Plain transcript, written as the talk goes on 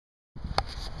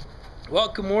Well,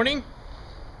 good morning.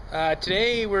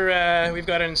 Today we've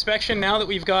got an inspection now that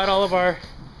we've got all of our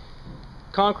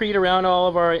concrete around all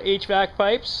of our HVAC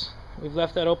pipes. We've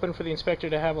left that open for the inspector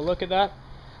to have a look at that.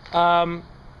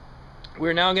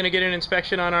 We're now going to get an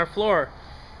inspection on our floor.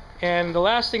 And the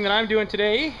last thing that I'm doing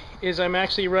today is I'm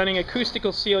actually running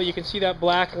acoustical seal. You can see that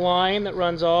black line that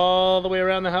runs all the way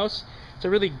around the house. It's a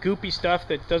really goopy stuff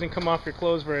that doesn't come off your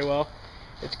clothes very well.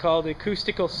 It's called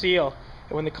acoustical seal.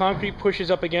 And when the concrete pushes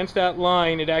up against that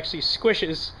line, it actually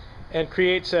squishes and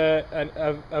creates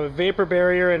a vapor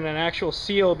barrier and an actual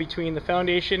seal between the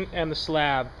foundation and the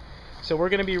slab. So we're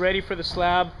going to be ready for the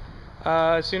slab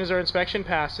as soon as our inspection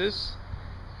passes.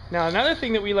 Now another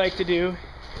thing that we like to do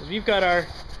is we've got our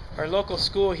local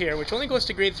school here, which only goes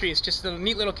to grade 3. It's just a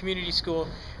neat little community school,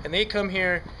 and they come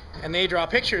here and they draw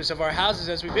pictures of our houses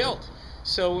as we build.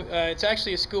 So it's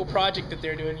actually a school project that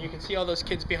they're doing. You can see all those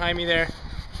kids behind me there,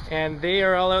 and they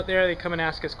are all out there. They come and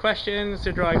ask us questions.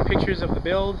 They're drawing pictures of the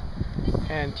build,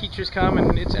 and teachers come,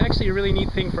 and it's actually a really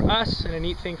neat thing for us and a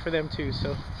neat thing for them too.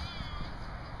 So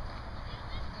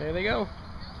there they go,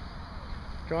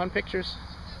 drawing pictures.